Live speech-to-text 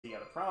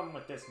problem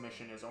with this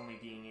mission is only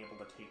being able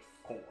to take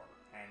 4.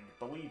 And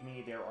believe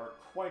me, there are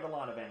quite a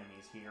lot of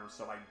enemies here,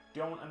 so I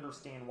don't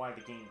understand why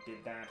the game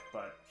did that,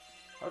 but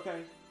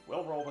okay,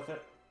 we'll roll with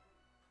it.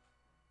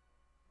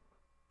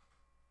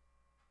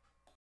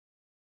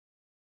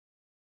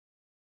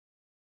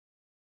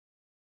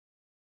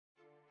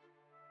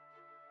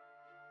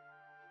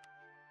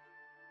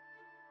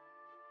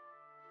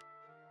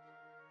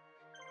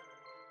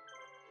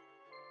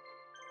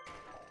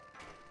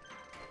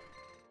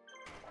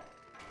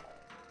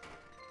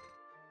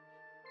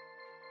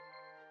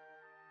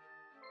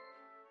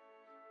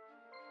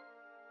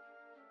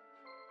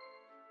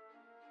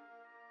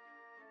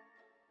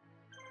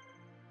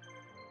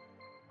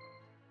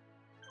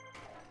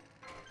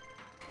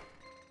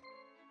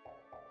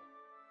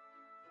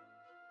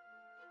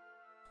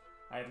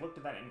 I had looked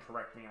at that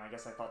incorrectly, and I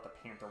guess I thought the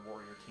Panther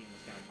Warrior team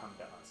was going to come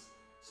to us.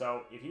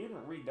 So, if you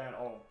didn't read that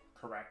all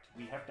correct,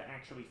 we have to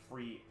actually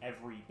free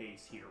every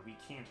base here. We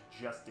can't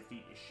just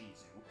defeat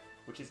Ishizu,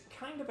 which is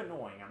kind of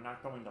annoying, I'm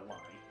not going to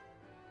lie.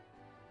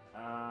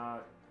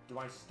 Do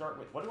I start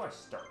with... What do I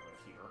start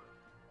with here?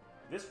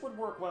 This would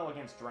work well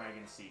against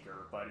Dragon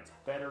Seeker, but it's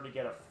better to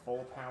get a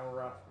full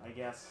power-up, I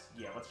guess.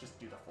 Yeah, let's just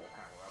do the full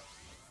power-up.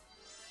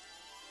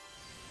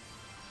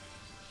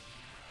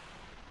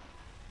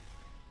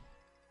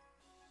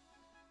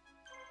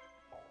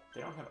 They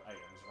don't have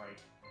items, right?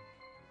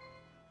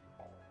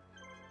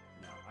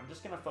 No, I'm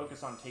just gonna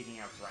focus on taking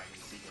out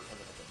Dragon Seeker because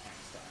of its attack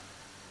stat.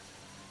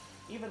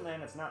 Even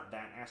then, it's not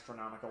that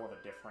astronomical of a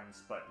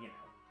difference, but, you know.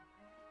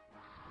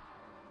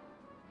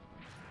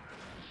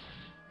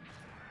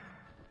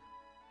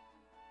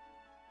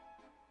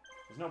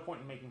 There's no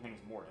point in making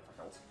things more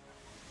difficult.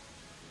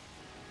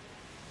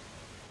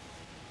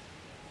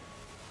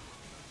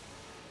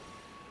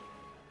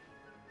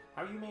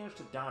 How you managed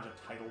to dodge a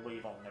tidal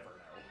wave, I'll never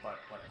know, but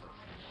whatever.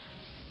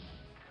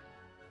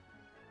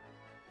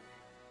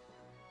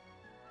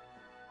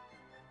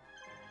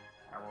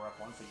 Power up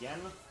once again.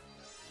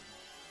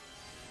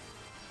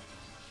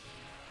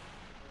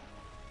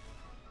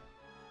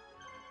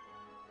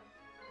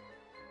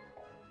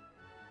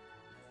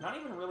 It's not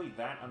even really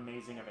that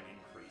amazing of an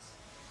increase.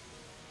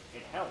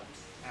 It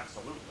helps,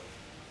 absolutely.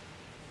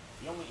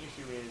 The only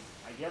issue is,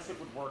 I guess it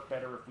would work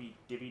better if we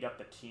divvied up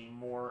the team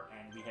more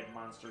and we had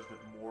monsters with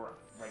more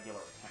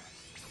regular attacks.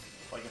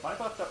 Like, if I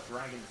buffed up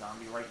Dragon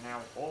Zombie right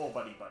now, oh,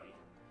 buddy.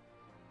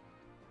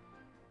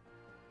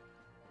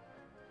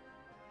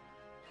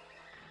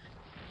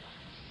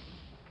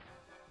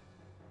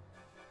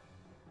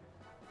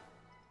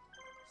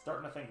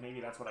 Starting to think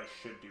maybe that's what I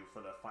should do for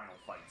the final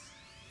fights.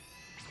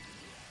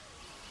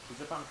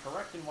 Because if I'm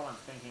correct in what I'm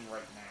thinking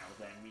right now,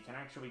 then we can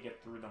actually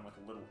get through them with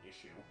little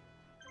issue.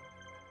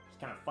 It's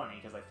kind of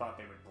funny, because I thought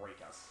they would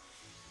break us.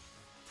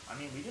 I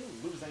mean, we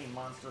didn't lose any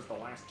monsters the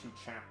last 2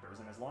 chapters,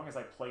 and as long as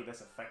I play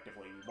this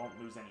effectively, we won't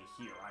lose any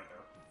here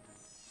either.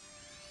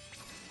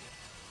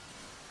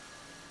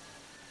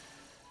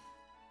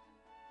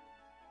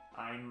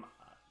 I'm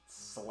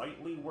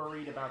slightly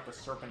worried about the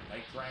Serpent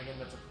Night Dragon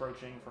that's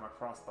approaching from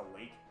across the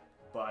lake,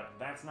 but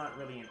that's not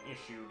really an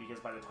issue, because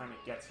by the time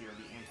it gets here,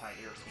 the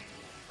anti-air cannon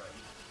will be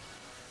ready.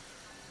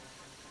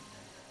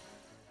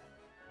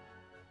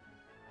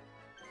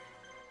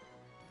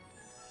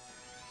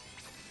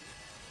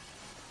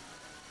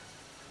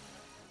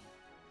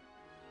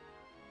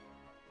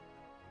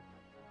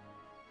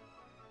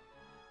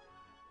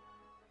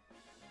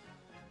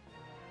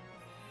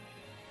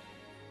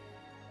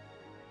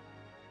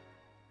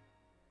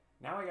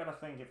 Now I gotta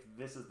think if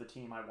this is the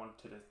team I want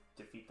to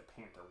defeat the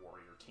Panther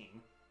Warrior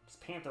team. Because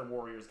Panther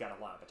Warrior's got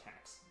a lot of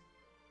attacks.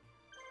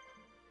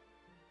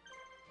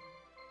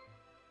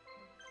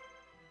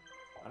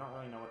 I don't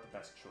really know what the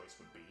best choice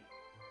would be.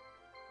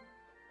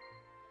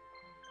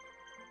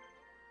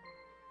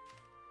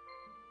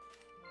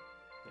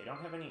 They don't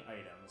have any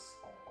items.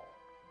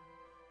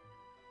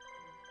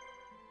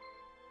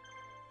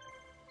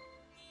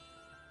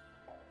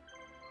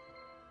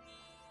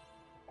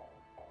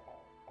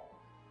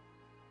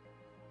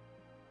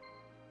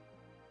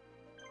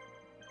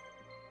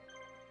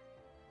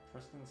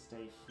 Tristan,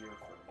 stay here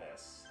for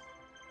this.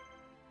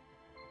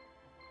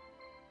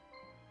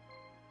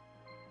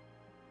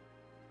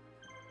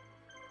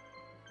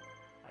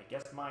 I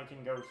guess Mai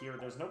can go here.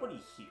 There's nobody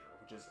here,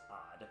 which is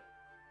odd.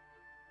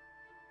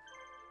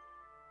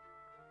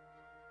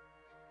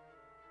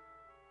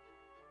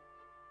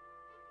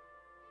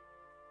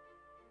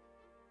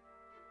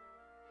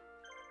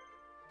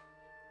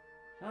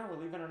 Oh, we're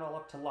leaving it all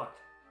up to luck.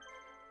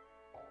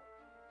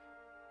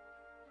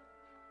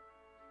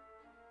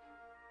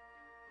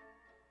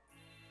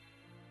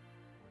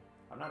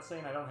 I'm not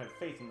saying I don't have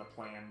faith in the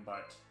plan,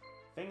 but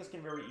things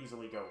can very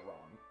easily go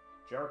wrong.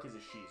 Jarek is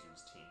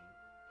Ishizu's team.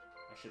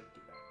 I shouldn't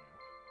do that now.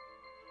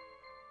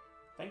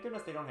 Thank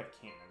goodness they don't have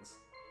cannons.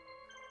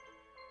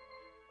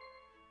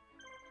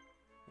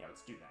 Yeah,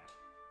 let's do that.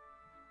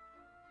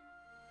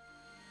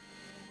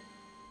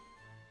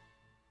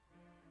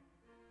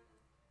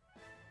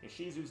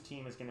 Ishizu's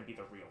team is going to be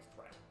the real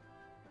threat.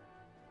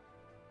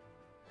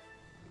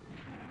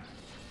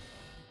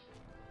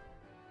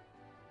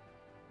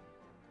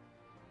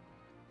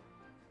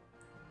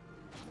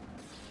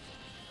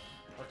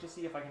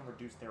 see if I can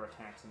reduce their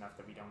attacks enough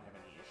that we don't have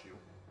any issue.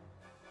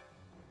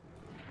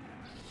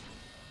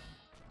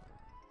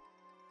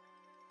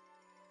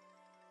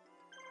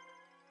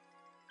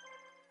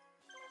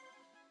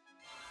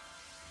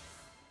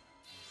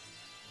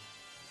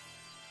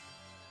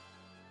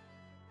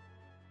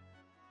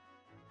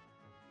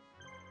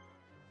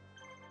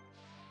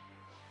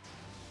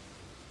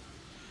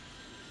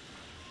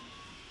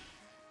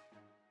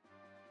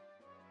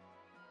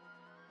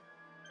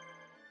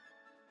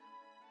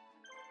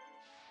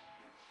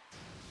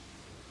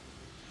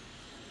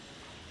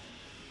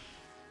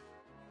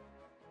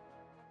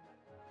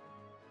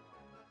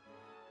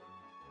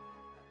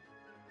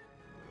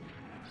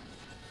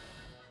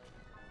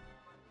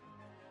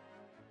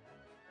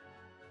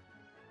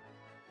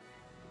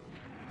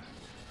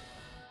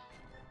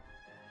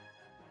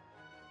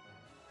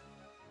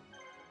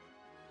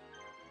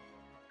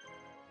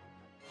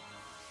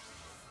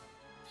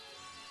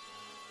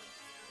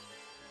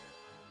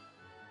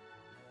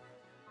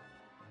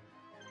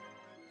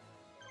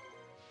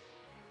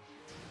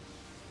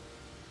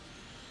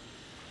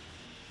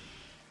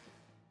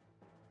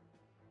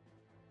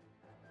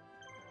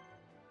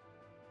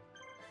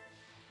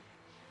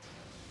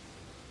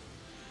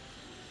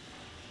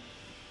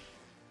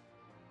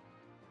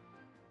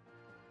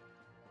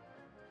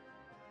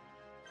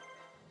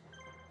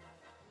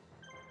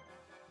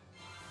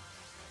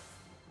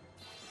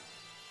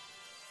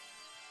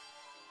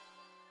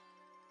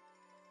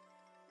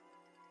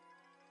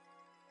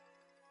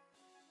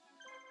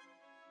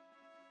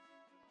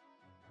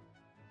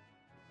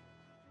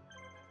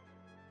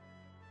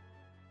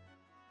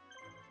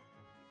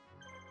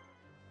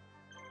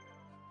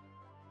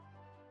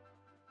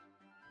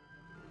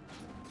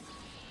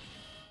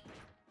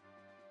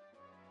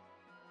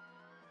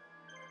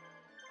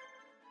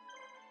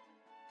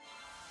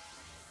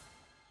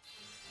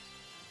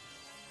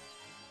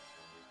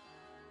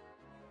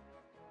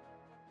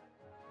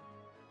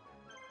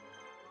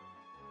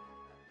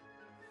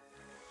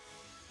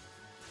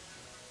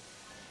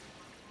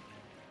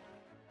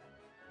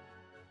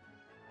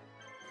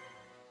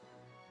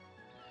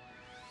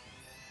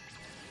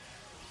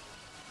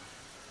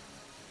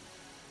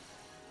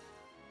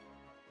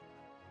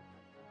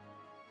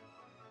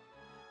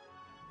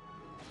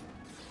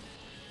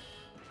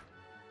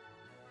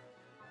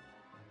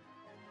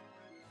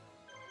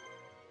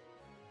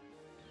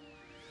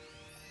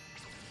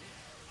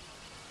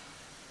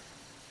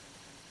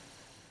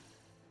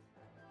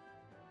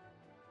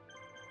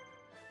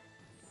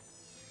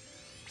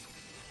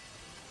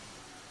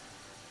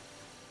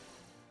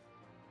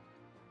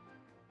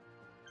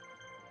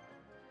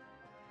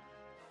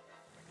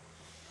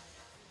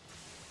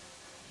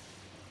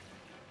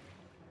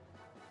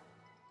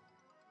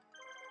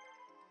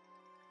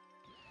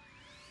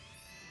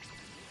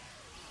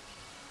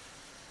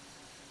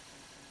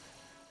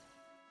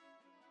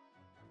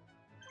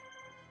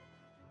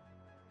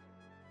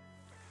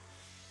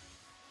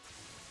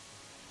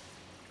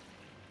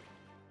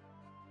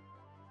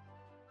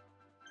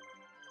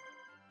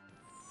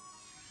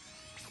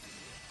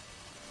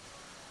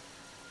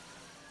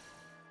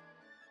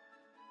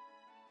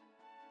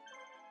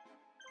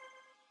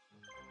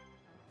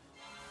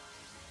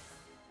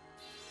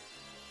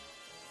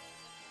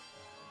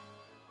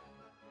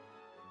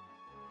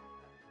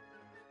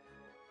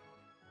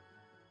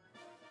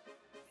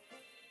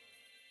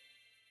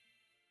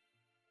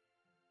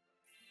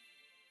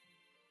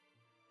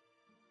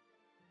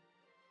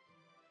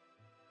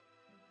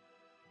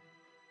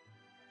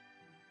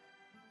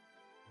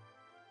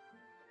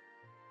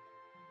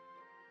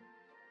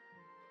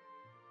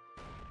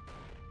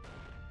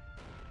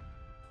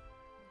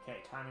 Okay,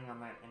 timing on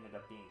that ended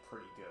up being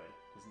pretty good,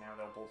 because now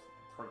they'll both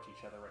approach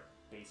each other at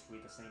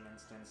basically the same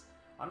instance.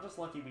 I'm just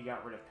lucky we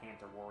got rid of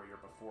Panther Warrior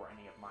before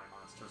any of my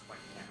monsters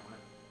went down.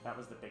 That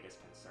was the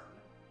biggest concern.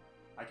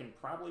 I can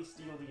probably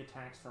steal the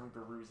attacks from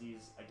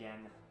Garuzi's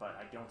again, but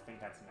I don't think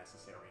that's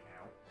necessary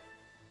now.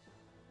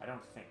 I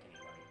don't think,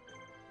 anyway.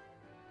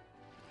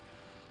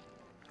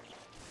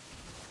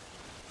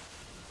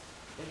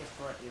 Biggest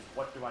threat is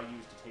what do I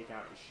use to take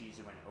out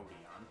Ishizu and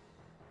Odeon,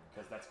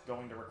 because that's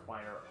going to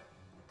require a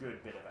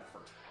good bit of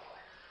effort.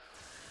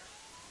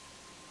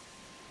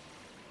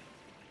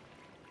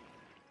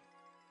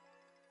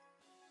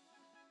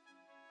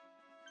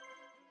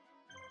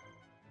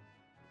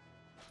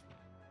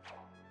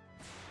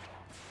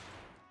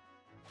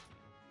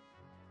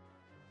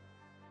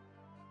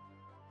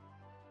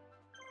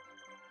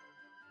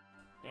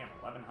 Damn,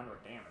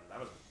 1100 damage. That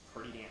was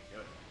pretty damn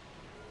good.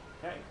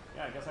 Okay,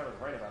 yeah, I guess I was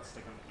right about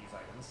sticking with these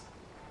items.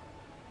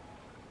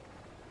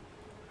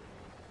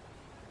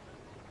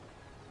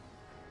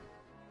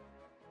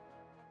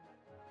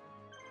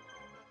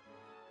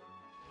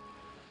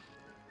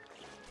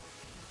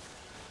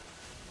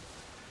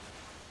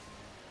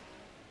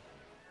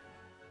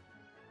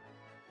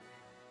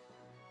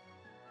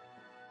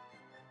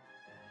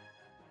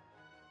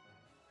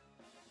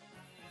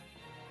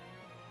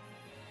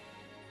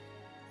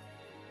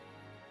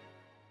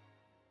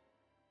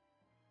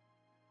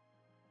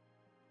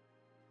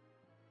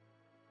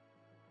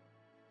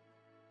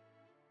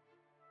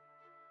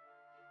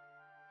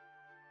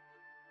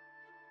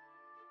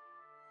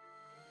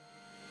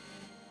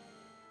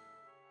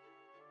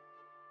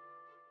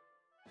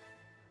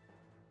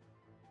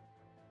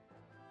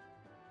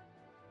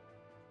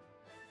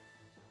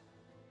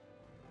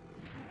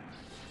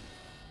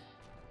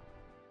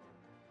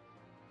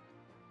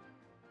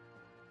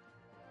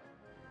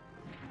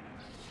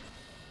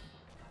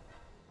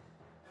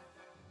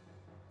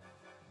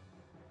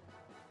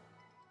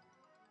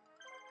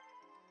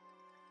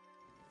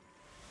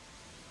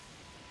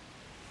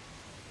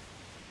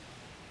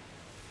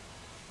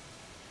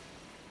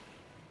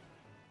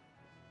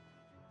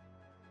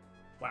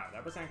 Wow,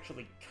 that was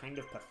actually kind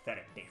of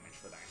pathetic damage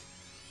for that.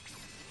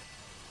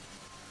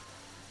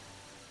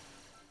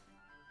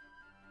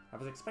 I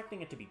was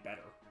expecting it to be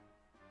better.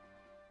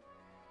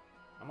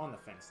 I'm on the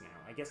fence now.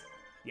 I guess,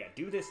 yeah,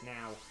 do this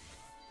now,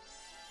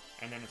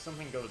 and then if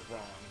something goes wrong,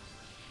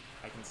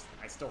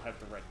 I still have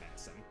the red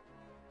medicine.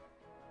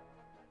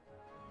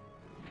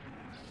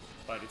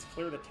 But it's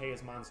clear that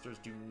Teia's monsters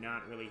do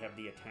not really have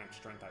the attack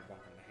strength I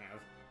want them to have.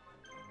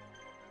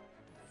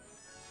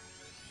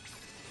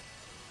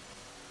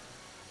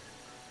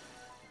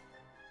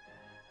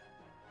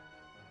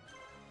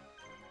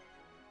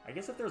 I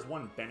guess if there's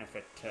one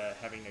benefit to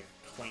having to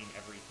claim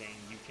everything,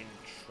 you can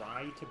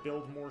try to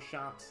build more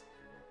shops.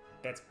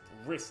 That's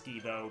risky,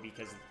 though,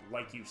 because,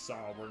 like you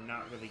saw, we're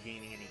not really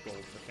gaining any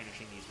gold for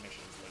finishing these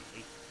missions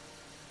lately.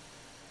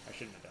 I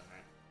shouldn't have done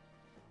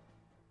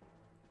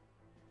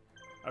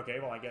that. Okay,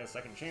 well, I get a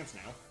second chance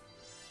now.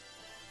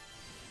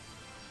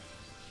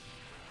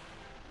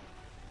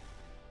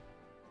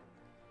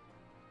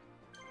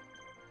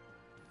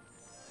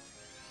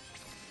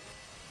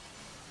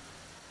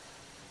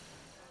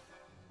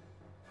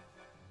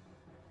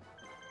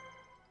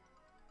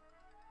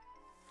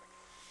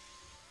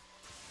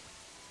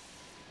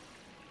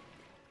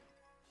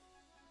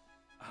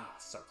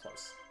 So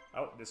close.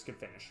 Oh, this could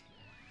finish.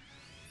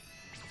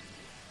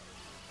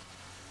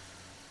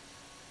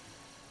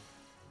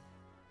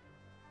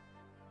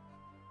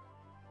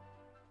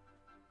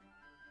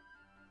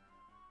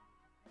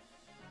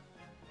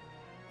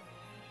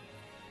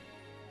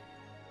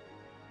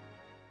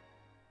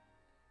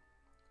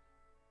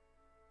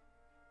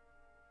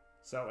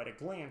 So, at a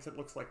glance, it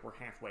looks like we're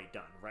halfway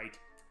done, right?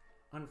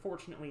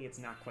 Unfortunately, it's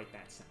not quite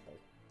that simple.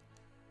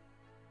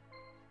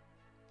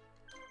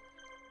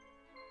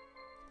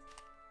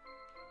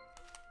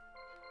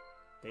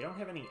 They don't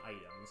have any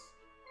items,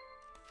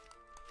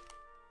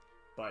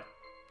 but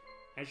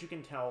as you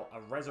can tell, a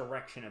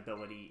resurrection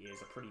ability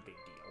is a pretty big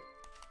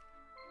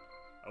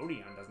deal.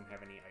 Odeon doesn't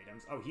have any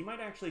items. Oh, he might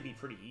actually be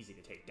pretty easy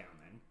to take down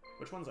then.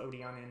 Which one's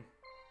Odeon in?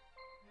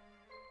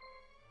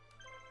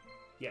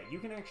 Yeah, you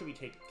can actually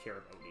take care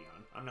of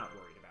Odeon. I'm not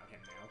worried about him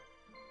now.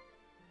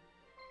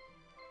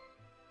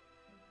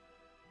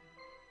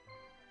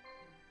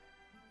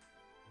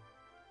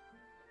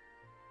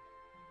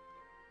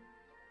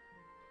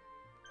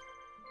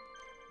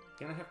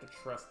 Gonna have to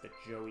trust that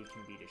Joey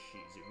can beat a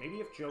Shizu. Maybe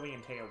if Joey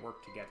and Teia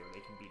work together, they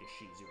can beat a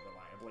Shizu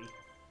reliably.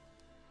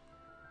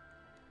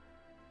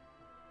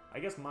 I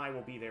guess Mai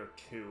will be there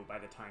too by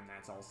the time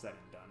that's all said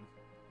and done.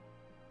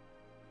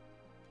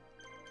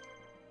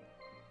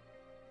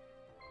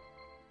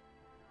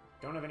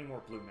 Don't have any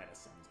more blue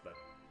medicines, but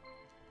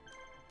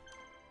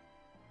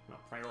I'll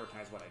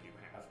prioritize what I do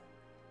have.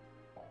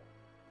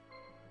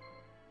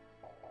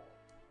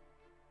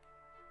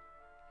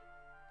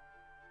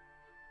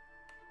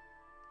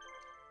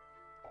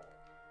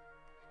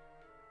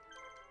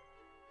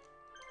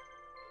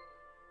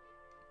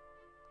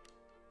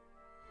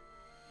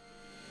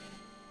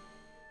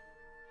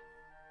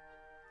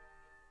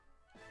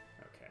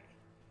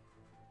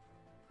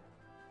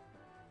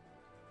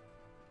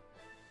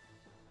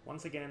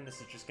 Once again,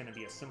 this is just going to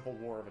be a simple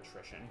war of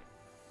attrition.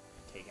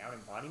 Take out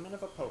Embodiment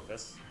of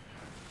Apophis.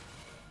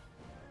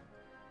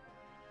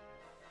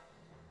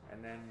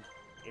 And then,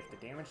 if the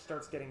damage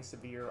starts getting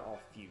severe, I'll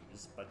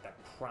fuse, but that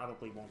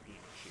probably won't be an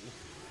issue.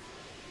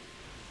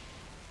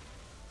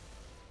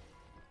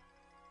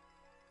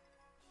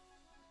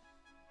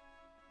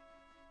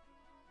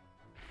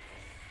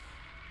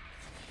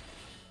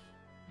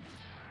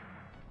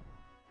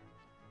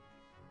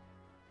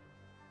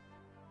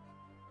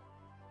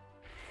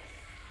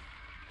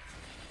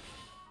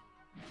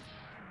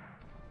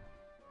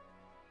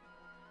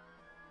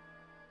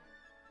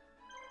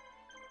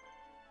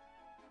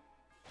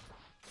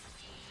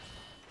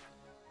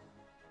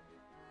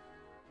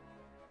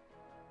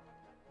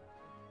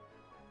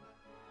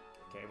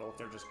 Okay, well, if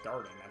they're just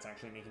guarding, that's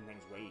actually making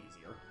things way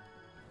easier.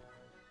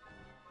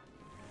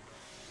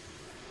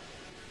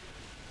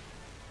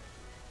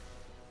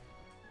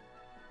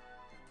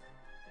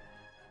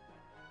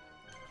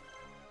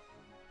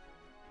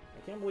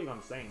 I can't believe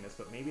I'm saying this,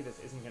 but maybe this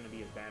isn't going to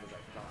be as bad as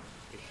I thought.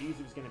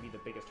 Ishizu's going to be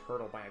the biggest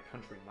hurdle by a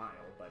country mile,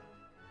 but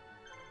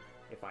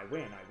if I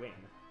win, I win.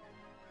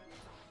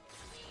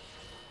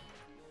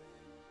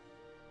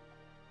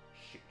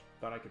 Shoot,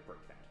 thought I could break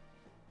that.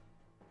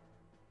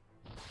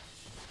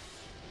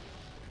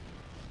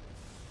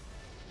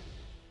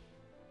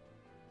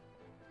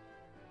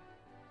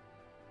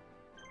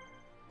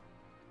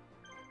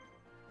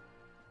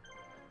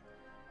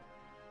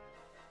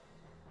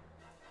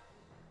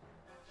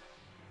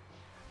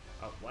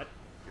 Oh, what?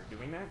 You're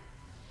doing that?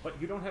 But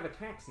you don't have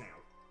attacks now.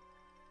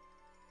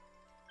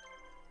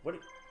 What?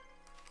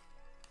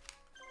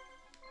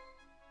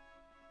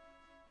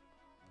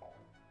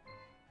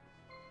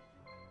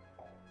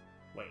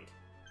 Wait.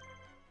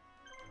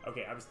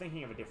 Okay, I was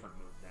thinking of a different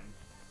move then.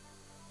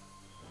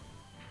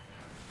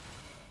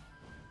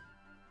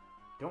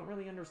 Don't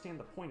really understand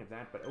the point of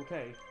that, but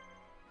okay.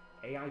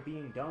 AI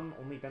being dumb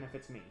only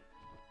benefits me.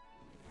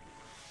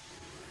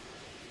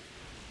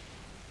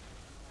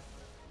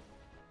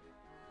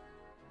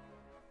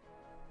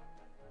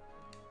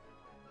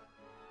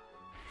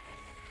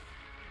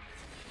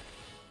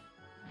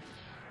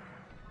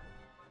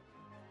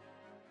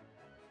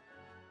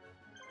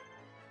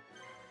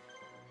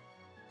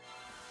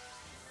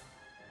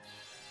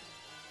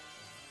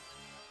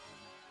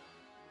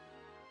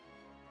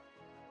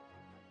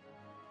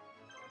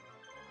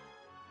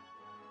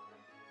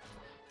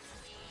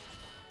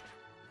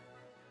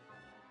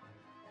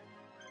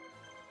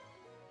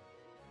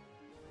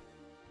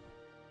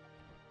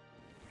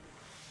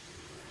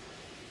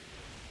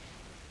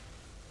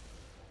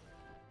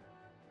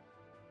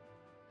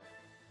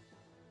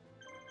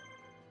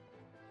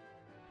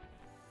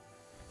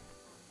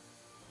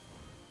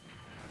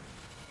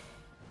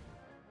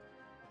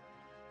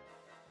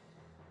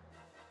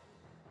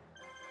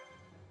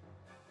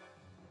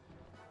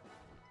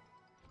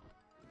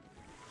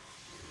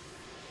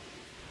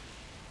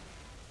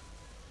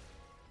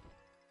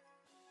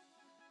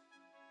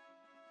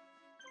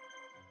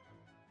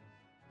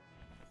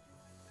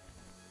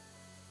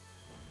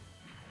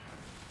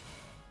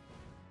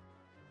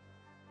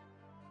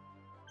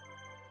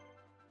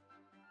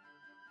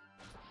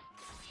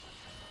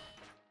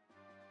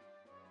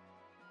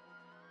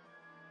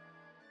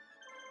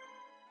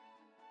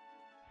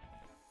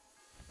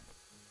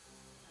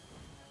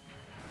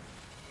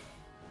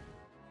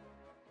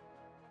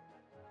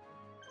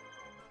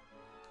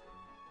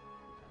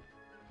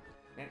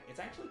 It's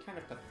actually kind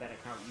of pathetic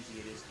how easy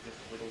it is to just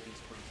whittle these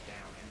creeps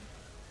down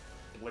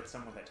and blitz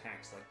them with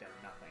attacks like they're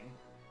nothing.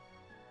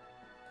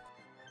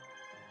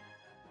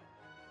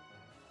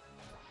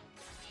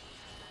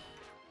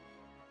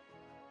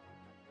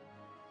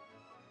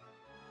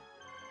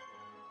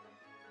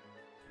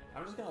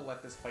 I'm just gonna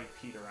let this fight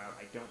peter out.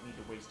 I don't need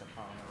to waste a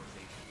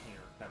polymerization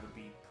here. That would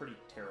be pretty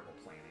terrible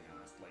planning,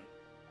 honestly.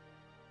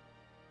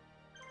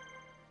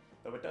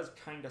 Though it does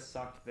kinda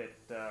suck that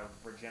the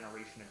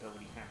regeneration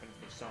ability happened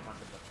for so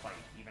much of the fight,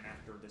 even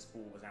after this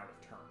fool was out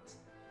of turns.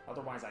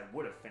 Otherwise, I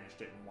would have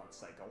finished it in one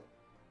cycle.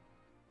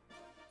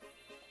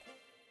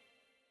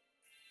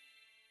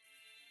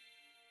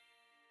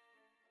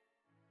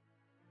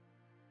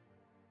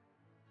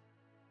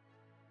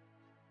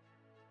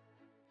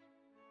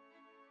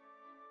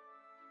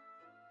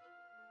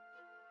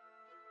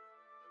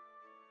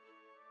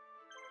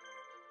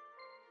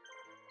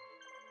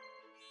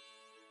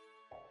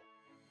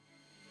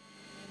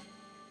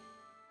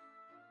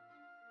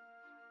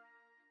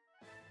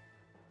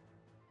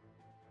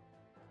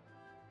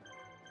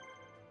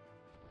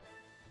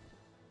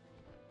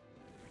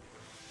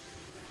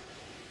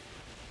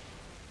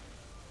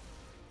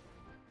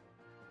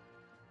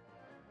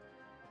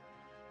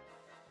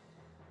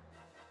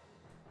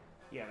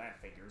 Yeah,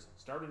 that figures.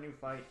 Start a new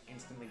fight,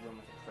 instantly win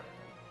with a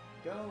critical.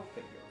 Go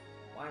figure.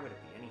 Why would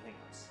it be anything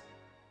else?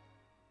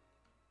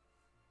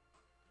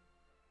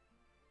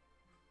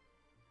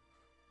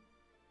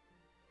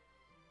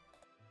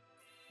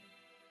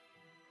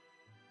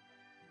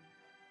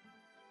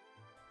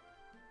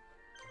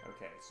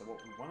 Okay, so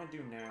what we want to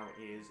do now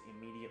is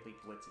immediately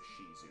blitz a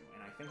Shizu,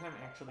 and I think I'm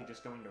actually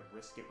just going to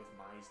risk it with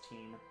Mai's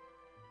team.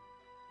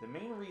 The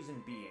main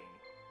reason being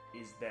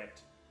is that...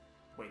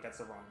 Wait, that's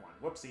the wrong one.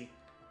 Whoopsie.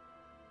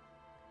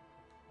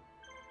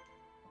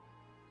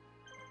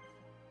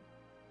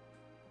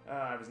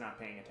 I was not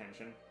paying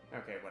attention.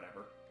 Okay,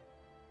 whatever.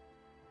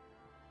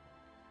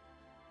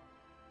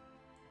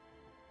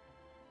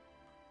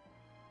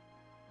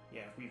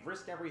 Yeah, if we've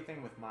risked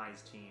everything with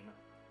Mai's team,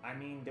 I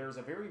mean, there's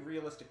a very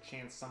realistic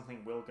chance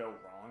something will go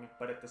wrong,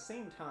 but at the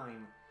same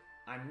time,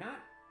 I'm not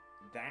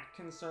that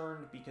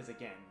concerned because,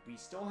 again, we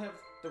still have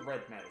the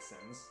red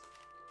medicines.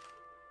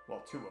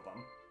 Well, 2 of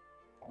them.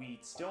 We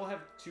still have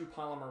 2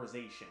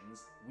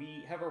 polymerizations.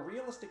 We have a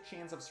realistic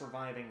chance of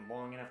surviving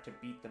long enough to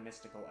beat the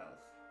mystical elf.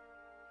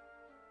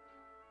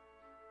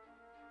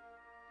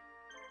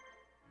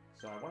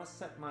 So I want to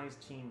set Mai's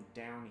team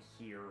down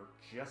here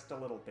just a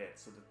little bit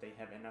so that they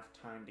have enough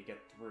time to get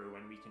through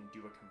and we can do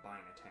a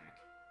combine attack.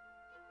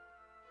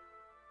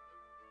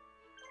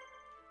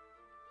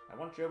 I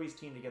want Joey's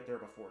team to get there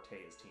before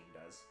Teia's team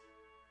does,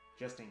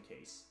 just in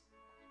case.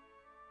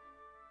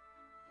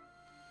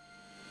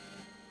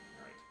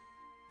 Alright.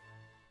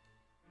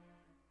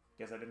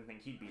 Guess I didn't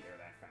think he'd be there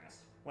that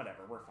fast.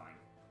 Whatever, we're fine.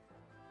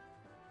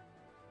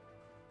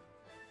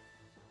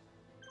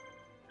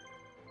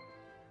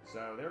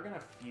 So they're gonna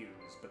fuse,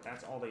 but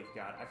that's all they've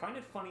got. I find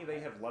it funny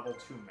they have level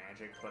 2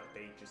 magic, but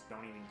they just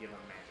don't even give them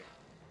magic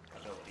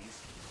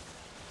abilities.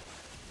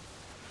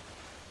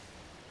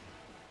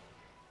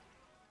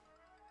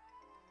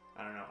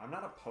 I don't know, I'm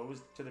not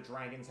opposed to the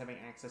dragons having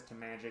access to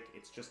magic,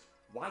 it's just,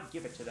 why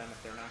give it to them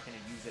if they're not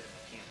gonna use it in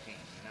the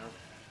campaign, you know?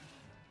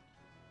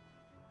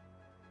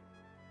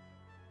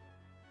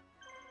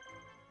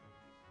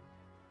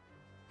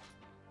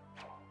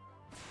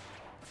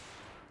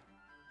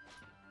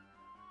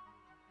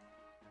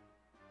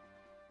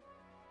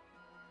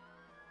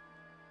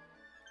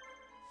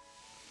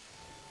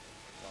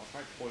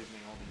 Try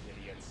poisoning all these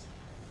idiots.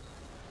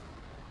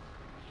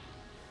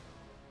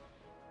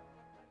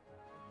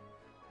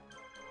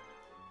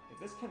 If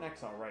this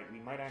connects alright, we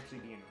might actually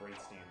be in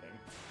great standing.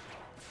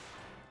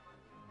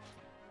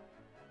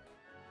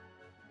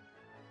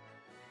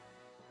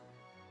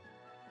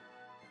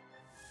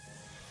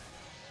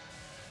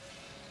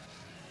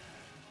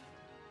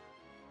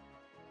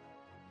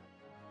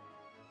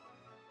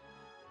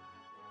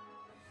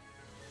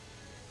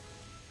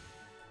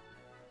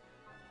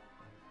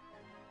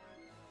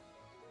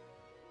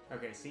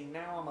 Okay, see,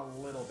 now I'm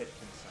a little bit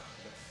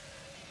concerned.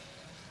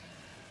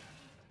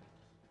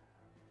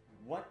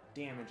 What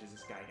damage is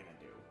this guy gonna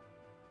do?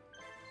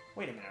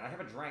 Wait a minute, I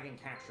have a dragon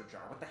capture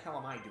jar. What the hell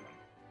am I doing?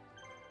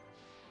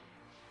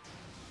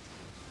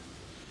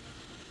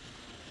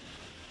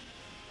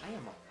 I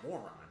am a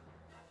moron.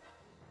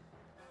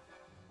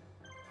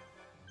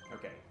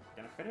 Okay,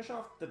 gonna finish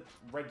off the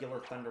regular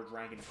Thunder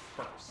Dragon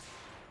first.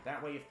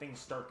 That way, if things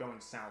start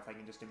going south, I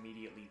can just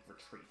immediately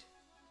retreat.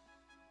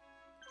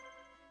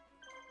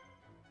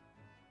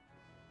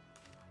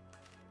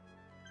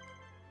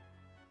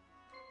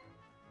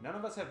 None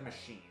of us have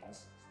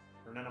machines,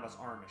 or none of us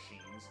are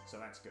machines, so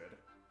that's good.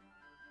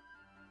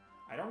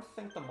 I don't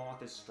think the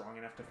Moth is strong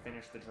enough to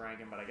finish the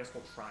dragon, but I guess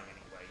we'll try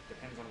anyway.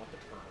 Depends on what the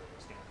turn order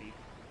is going to be.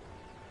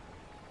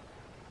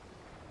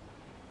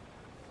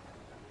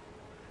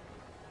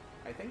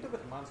 I think that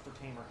with Monster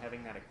Tamer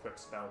having that equip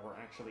spell, we're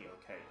actually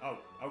okay. Oh,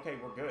 okay,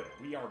 we're good.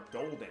 We are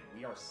golden.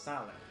 We are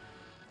solid.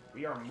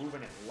 We are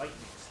moving at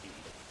lightning speed.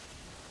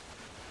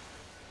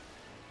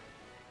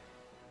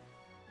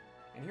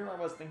 And here I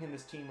was thinking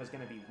this team was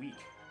going to be weak.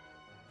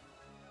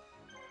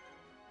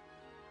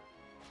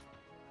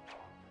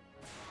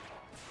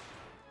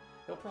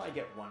 He'll probably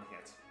get one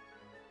hit.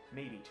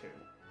 Maybe two.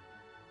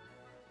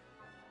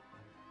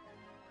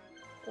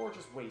 Or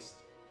just waste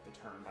the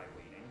turn by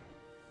waiting.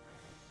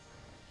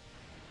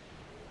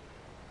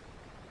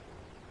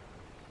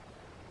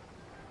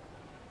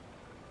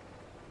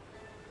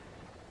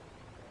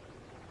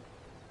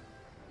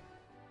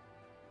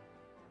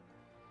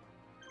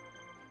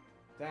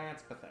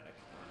 That's pathetic,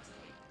 honestly.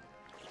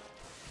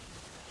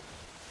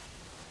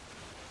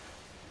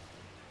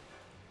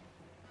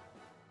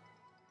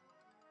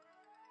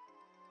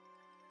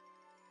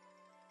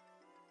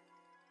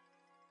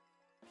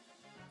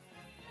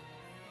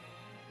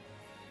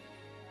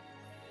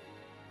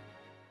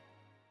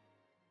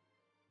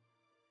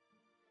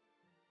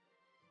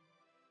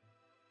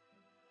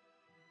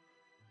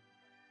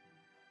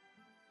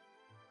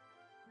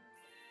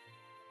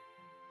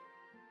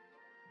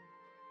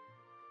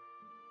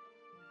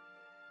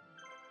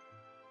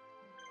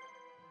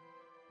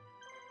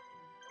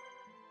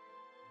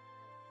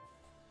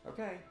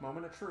 Okay,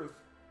 moment of truth.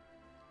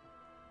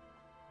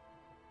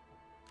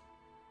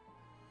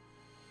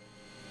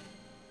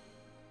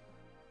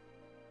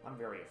 I'm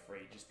very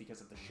afraid just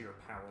because of the sheer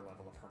power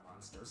level of her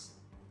monsters.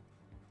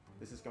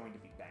 This is going to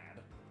be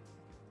bad.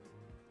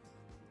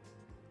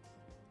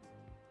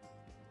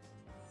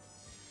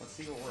 Let's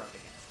see what we're up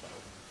against, though.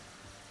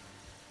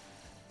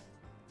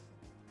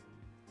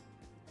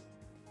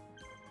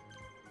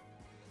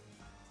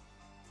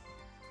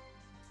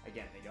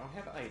 Again, they don't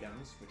have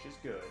items, which is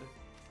good.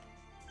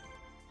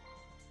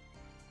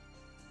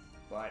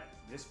 But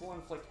this will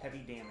inflict heavy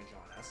damage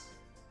on us.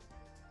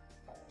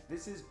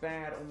 This is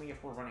bad only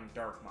if we're running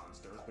dark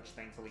monsters, which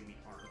thankfully we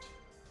aren't.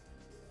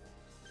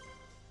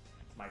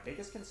 My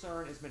biggest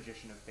concern is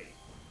Magician of Faith.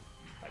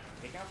 If I can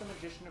take out the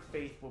Magician of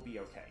Faith, we'll be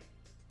okay.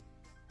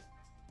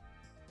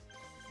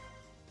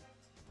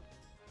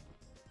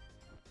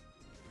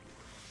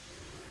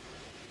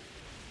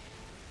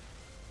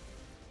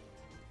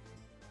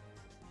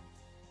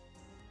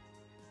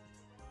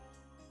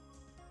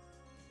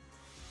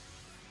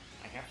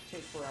 I have to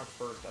take her out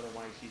first,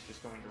 otherwise she's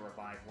just going to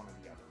revive one of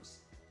the others.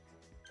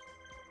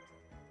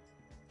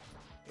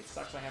 It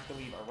sucks I have to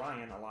leave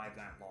Orion alive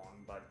that long,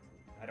 but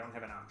I don't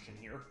have an option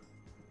here.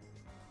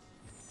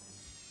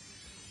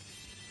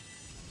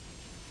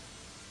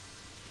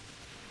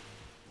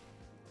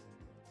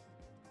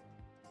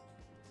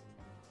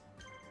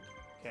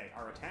 Okay,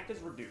 our attack is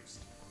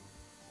reduced,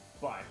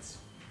 but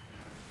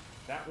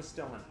that was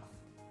still enough.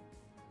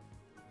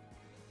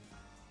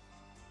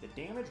 The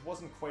damage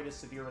wasn't quite as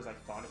severe as I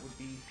thought it would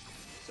be,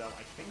 so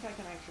I think I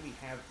can actually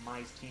have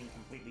Mai's team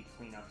completely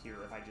clean up here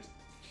if I just...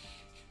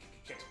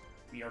 Shit.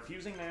 We are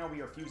fusing now, we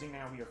are fusing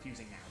now, we are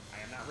fusing now.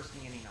 I am not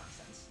risking any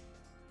nonsense.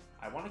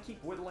 I want to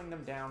keep whittling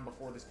them down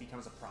before this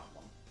becomes a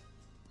problem.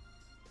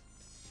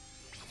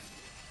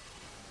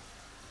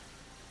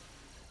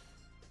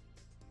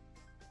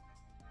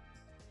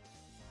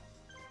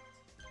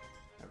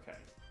 Okay.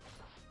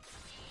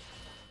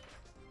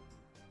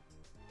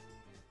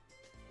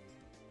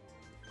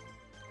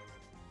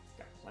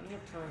 Got plenty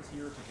of turns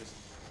here to just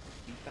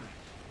beat them out.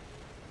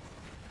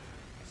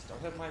 I still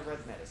have my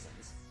red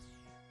medicines.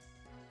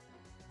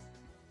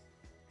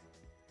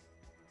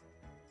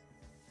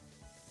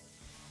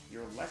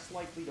 You're less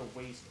likely to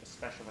waste a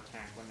special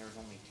attack when there's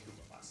only two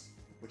of us,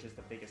 which is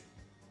the biggest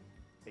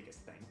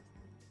thing.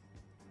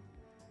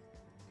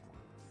 Come on.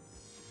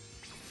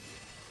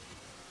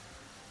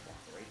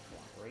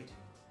 Cooperate.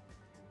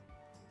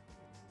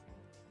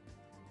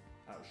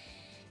 Oh,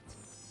 shit.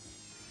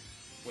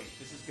 Wait,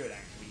 this is good,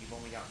 actually. You've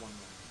only got one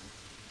more.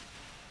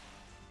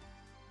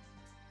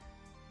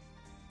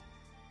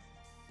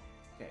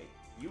 Okay,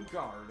 you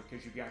guard,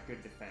 because you've got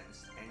good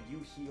defense, and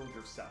you heal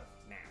yourself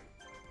now.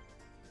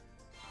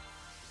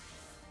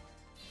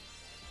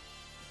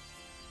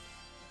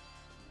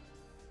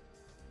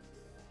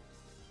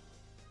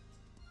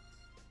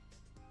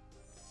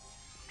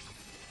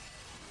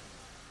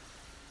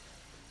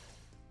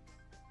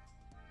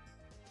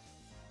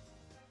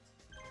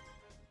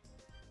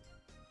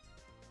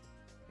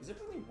 Is it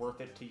really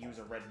worth it to use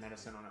a red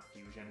medicine on a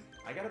fusion?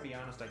 I gotta be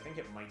honest, I think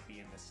it might be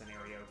in this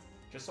scenario,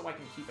 just so I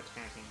can keep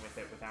attacking with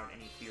it without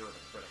any fear of a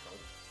critical.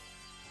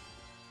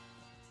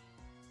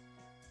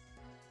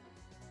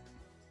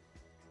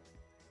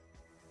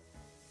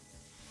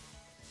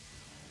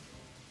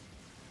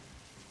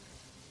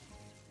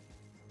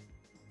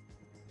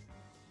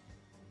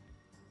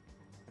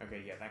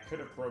 Okay, yeah, that could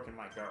have broken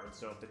my guard,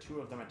 so if the two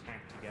of them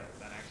attacked together,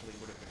 that actually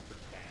would have been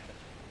pretty bad.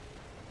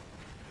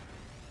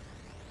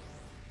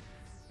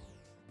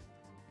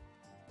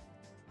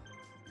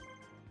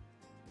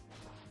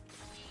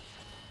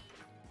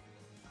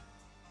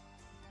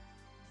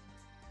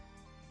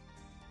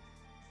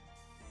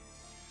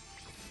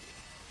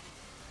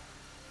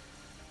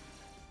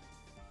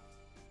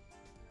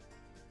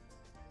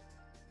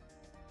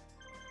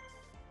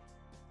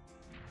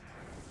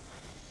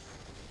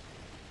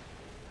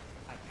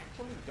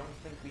 I don't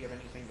think we have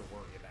anything to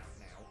worry about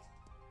now.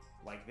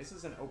 like, this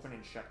is an open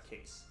and shut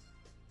case.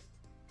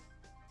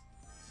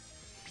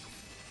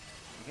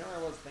 And here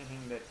I was thinking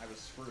that I was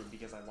screwed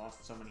because I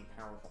lost so many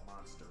powerful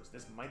monsters.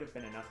 This might have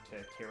been enough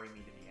to carry me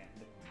to the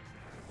end.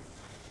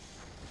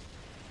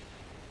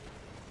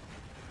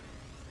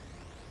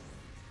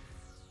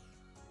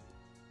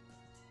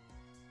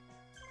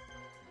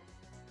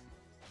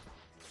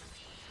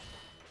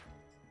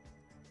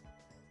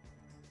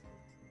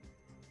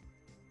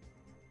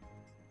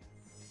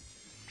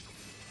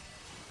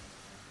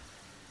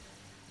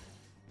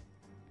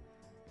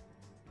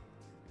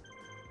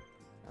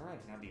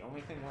 Alright, now the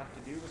only thing left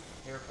to do is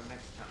prepare for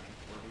next time,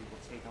 where we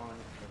will take on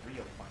the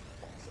real final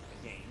boss of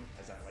the game,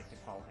 as I like to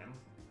call him.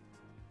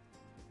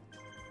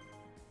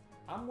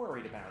 I'm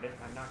worried about it,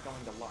 I'm not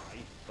going to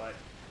lie, but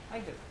I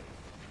have faith.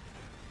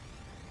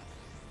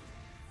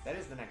 That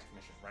is the next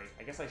mission, right?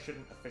 I guess I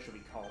shouldn't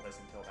officially call this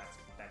until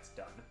that's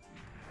done.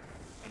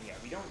 And yeah,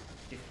 we don't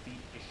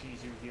defeat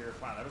Ishizu here.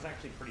 Wow, that was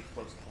actually pretty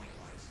close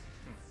point-wise.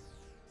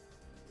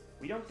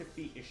 We don't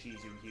defeat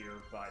Ishizu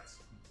here, but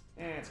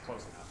it's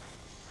close enough.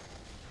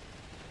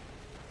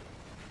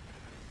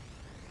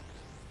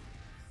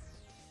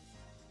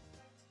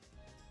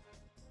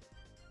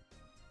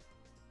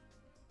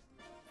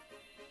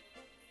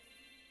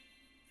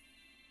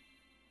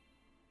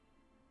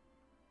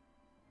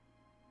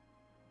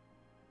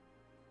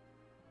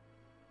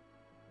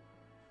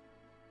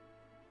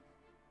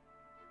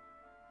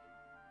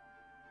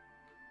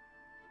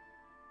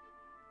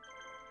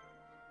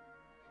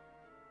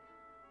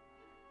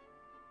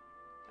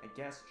 I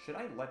guess, should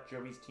I let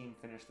Joey's team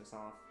finish this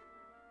off?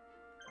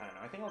 I don't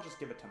know, I think I'll just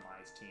give it to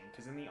Mai's team,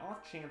 because in the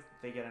off chance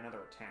that they get another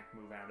attack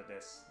move out of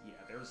this, yeah,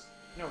 there's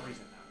no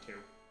reason not to.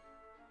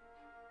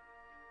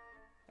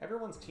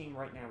 Everyone's team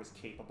right now is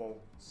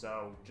capable,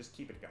 so just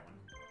keep it going.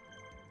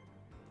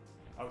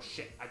 Oh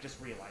shit, I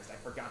just realized I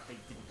forgot they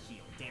didn't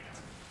heal, damn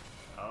it.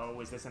 Oh,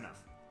 is this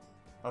enough?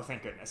 Oh,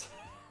 thank goodness.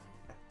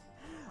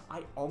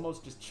 I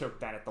almost just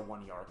choked that at the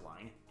 1 yard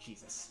line.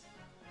 Jesus.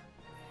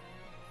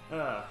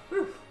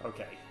 Whew,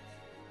 okay.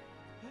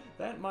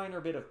 That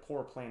minor bit of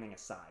poor planning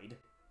aside,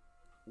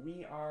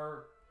 we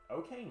are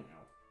okay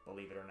now,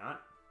 believe it or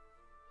not.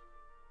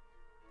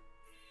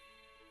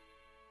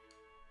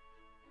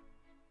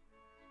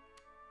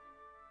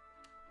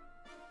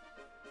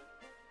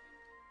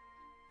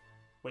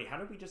 Wait, how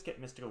did we just get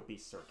Mystical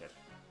Beast Circuit?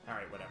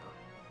 Alright, whatever.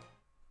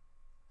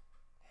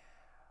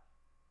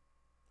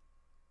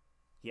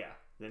 Yeah,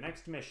 the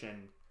next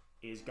mission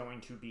is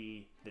going to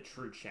be the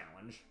true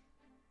challenge.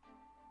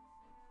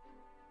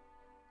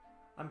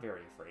 I'm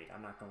very afraid.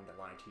 I'm not going to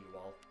lie to you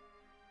all.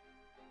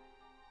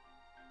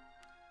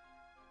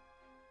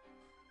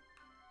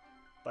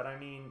 But I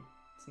mean,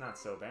 it's not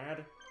so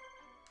bad.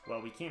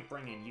 Well, we can't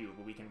bring in you,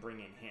 but we can bring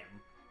in him.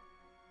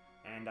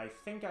 And I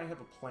think I have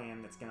a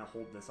plan that's going to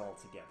hold this all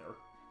together.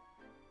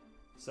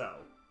 So,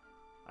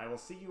 I will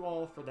see you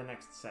all for the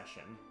next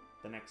session,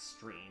 the next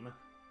stream.